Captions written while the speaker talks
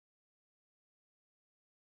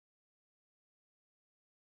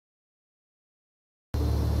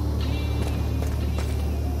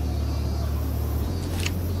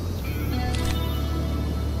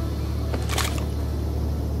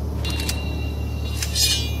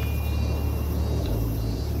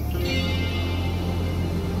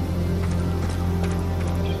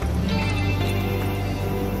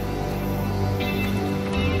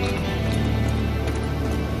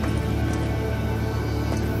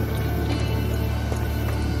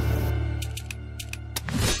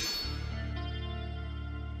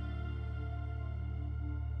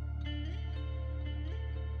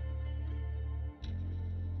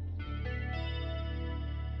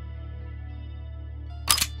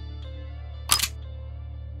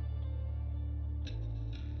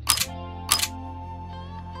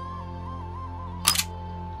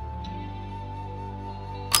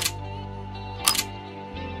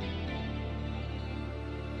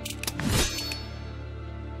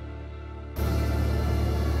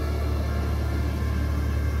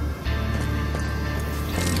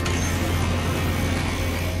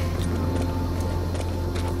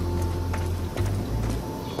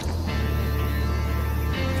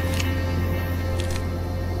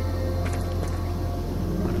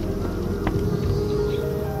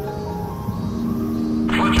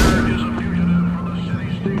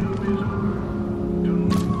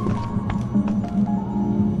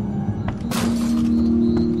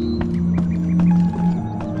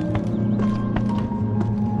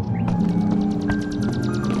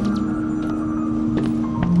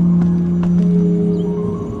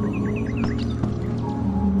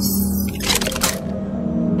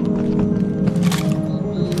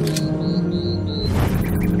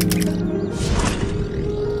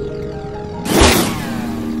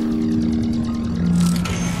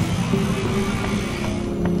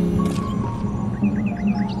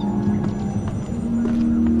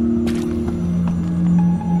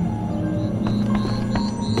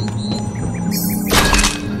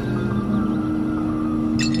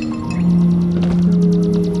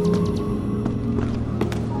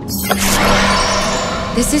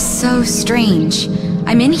This is so strange.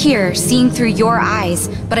 I'm in here, seeing through your eyes,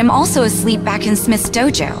 but I'm also asleep back in Smith's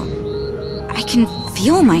dojo. I can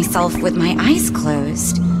feel myself with my eyes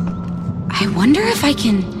closed. I wonder if I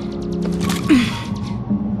can...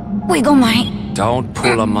 wiggle my... Don't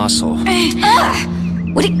pull a muscle.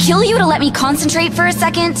 Would it kill you to let me concentrate for a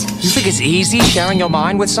second? You think it's easy sharing your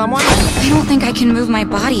mind with someone? I don't think I can move my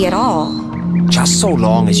body at all. Just so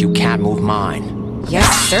long as you can't move mine.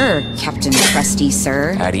 Yes, sir, Captain Trusty,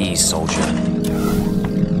 sir. At ease, soldier.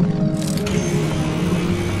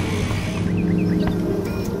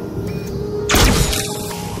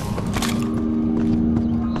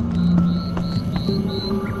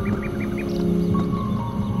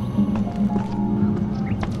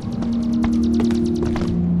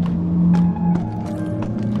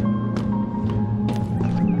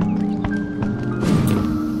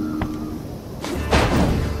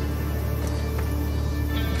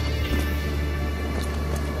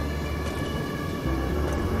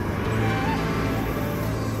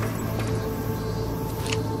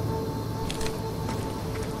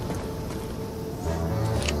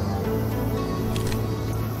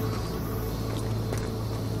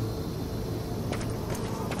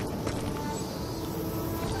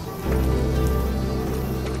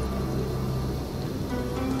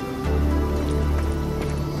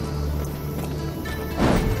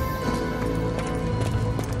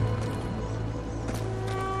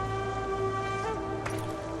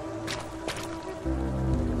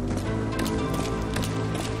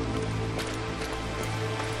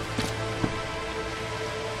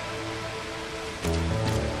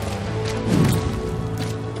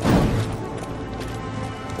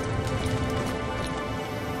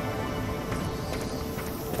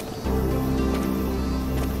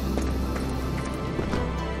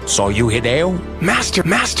 So you Hideo?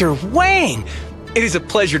 Master Wang! It is a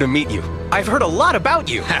pleasure to meet you. I've heard a lot about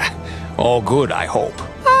you. All good, I hope.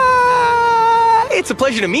 It's a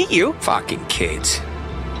pleasure to meet you. Fucking kids.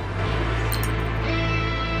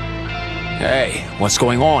 Hey, what's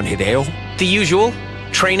going on, Hideo? The usual.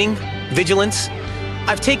 Training, vigilance.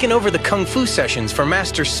 I've taken over the Kung Fu sessions for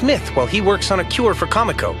Master Smith while he works on a cure for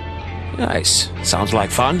Kamiko. Nice. Sounds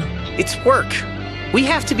like fun. It's work. We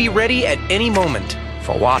have to be ready at any moment.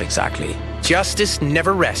 For what exactly? Justice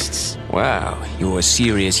never rests. Wow, you're a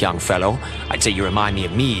serious young fellow. I'd say you remind me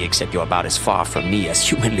of me, except you're about as far from me as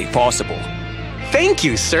humanly possible. Thank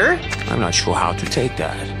you, sir. I'm not sure how to take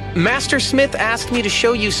that. Master Smith asked me to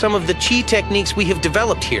show you some of the chi techniques we have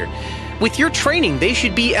developed here. With your training, they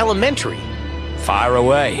should be elementary. Fire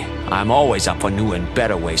away. I'm always up for new and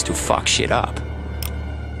better ways to fuck shit up.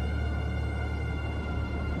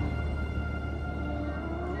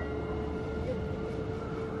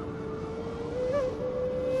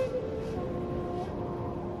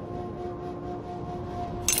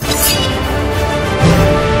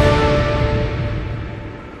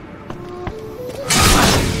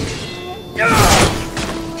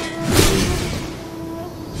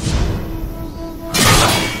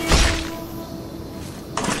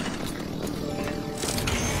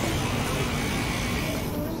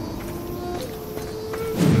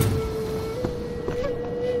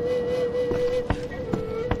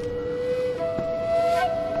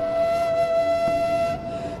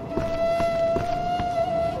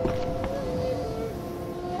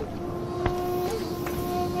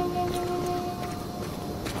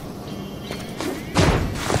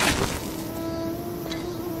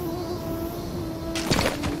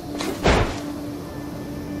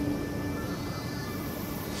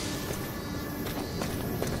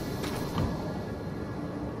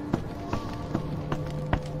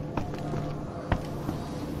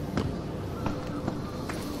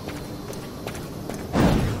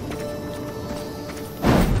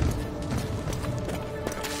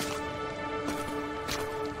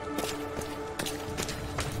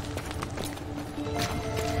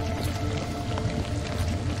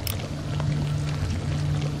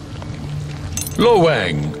 Lo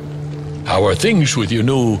Wang, how are things with your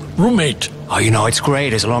new roommate? Oh, you know, it's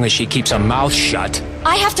great as long as she keeps her mouth shut.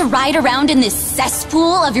 I have to ride around in this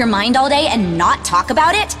cesspool of your mind all day and not talk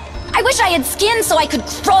about it? I wish I had skin so I could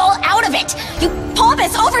crawl out of it! You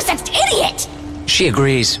pompous, oversexed idiot! She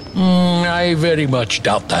agrees. I very much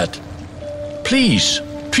doubt that. Please,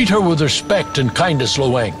 treat her with respect and kindness, Lo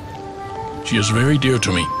Wang. She is very dear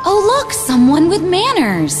to me. Oh look, someone with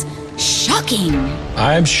manners. Shocking.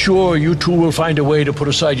 I'm sure you two will find a way to put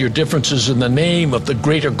aside your differences in the name of the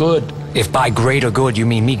greater good. If by greater good you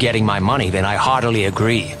mean me getting my money, then I heartily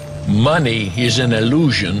agree. Money is an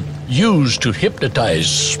illusion used to hypnotize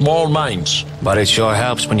small minds. But it sure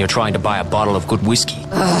helps when you're trying to buy a bottle of good whiskey.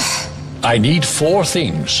 I need 4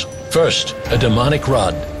 things. First, a demonic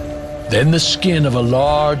rod. Then the skin of a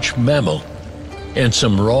large mammal. And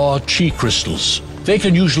some raw chi crystals. They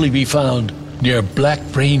can usually be found near black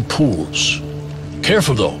brain pools.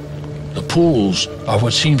 Careful though. The pools are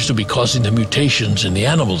what seems to be causing the mutations in the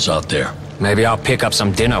animals out there. Maybe I'll pick up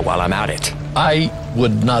some dinner while I'm at it. I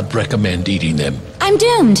would not recommend eating them. I'm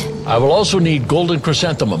doomed. I will also need golden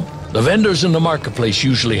chrysanthemum. The vendors in the marketplace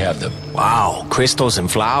usually have them. Wow, crystals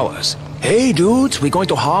and flowers. Hey dudes, we're going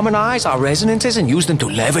to harmonize our resonances and use them to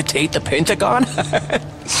levitate the Pentagon?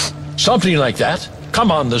 Something like that.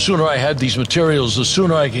 Come on, the sooner I have these materials, the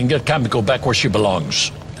sooner I can get Kamiko back where she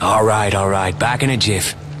belongs. All right, back in a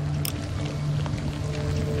jiff.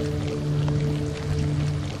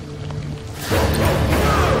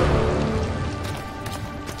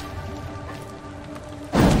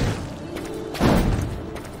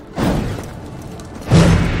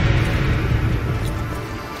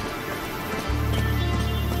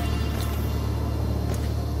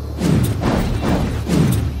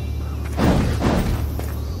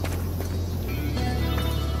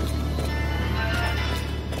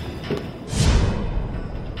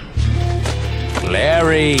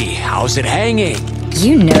 Larry, how's it hanging?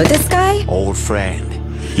 You know this guy? Old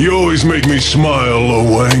friend. You always make me smile, Lo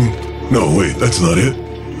Wang. No, wait, that's not it.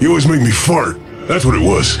 You always make me fart. That's what it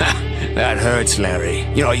was. That hurts, Larry.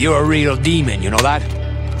 You know, you're a real demon, you know that?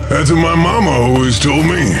 That's what my mama always told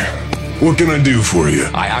me. What can I do for you?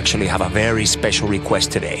 I actually have a very special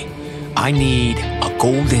request today. I need a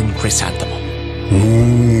golden chrysanthemum.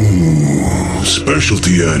 Ooh,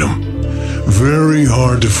 specialty item. Very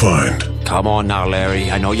hard to find. Come on now, Larry.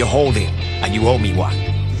 I know you're holding, and you owe me one.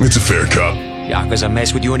 It's a fair cop. Yakuza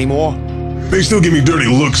mess with you anymore? They still give me dirty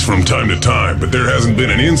looks from time to time, but there hasn't been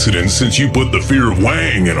an incident since you put the fear of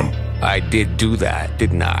Wang in them. I did do that,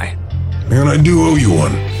 didn't I? And I do owe you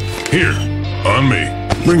one. Here, on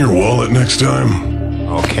me. Bring your wallet next time.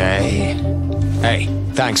 Okay. Hey,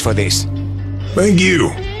 thanks for this. Thank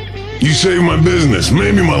you. You saved my business,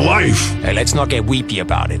 maybe my life. Hey, let's not get weepy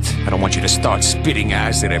about it. I don't want you to start spitting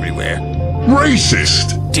acid everywhere.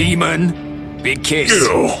 Racist! Demon! Big kiss.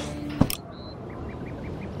 Ew.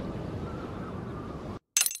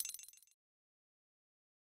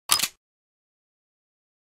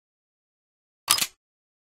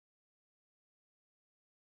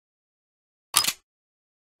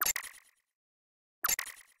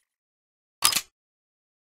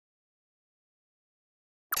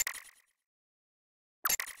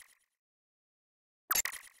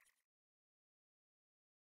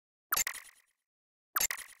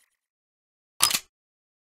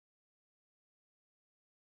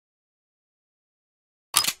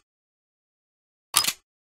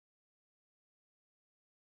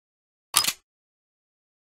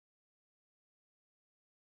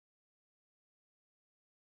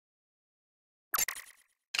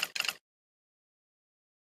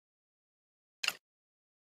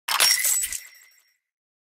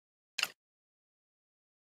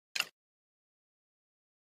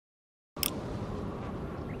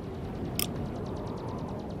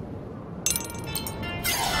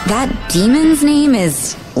 That demon's name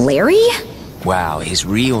is Larry? Wow, his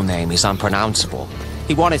real name is unpronounceable.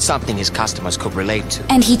 He wanted something his customers could relate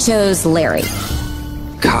to. And he chose Larry.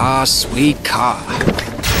 Car, sweet car.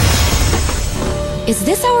 Is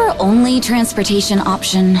this our only transportation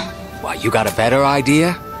option? What, you got a better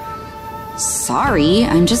idea? Sorry,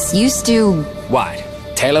 I'm just used to... What,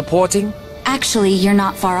 teleporting? Actually, you're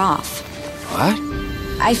not far off. What?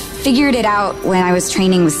 I figured it out when I was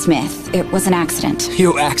training with Smith. It was an accident.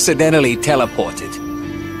 You accidentally teleported.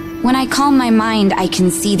 When I calm my mind, I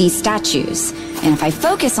can see these statues. And if I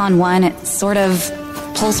focus on one, it sort of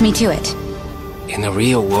pulls me to it. In the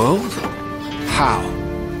real world? How?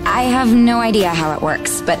 I have no idea how it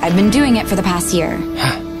works, but I've been doing it for the past year.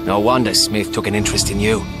 No wonder Smith took an interest in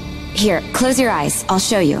you. Here, close your eyes. I'll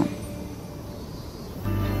show you.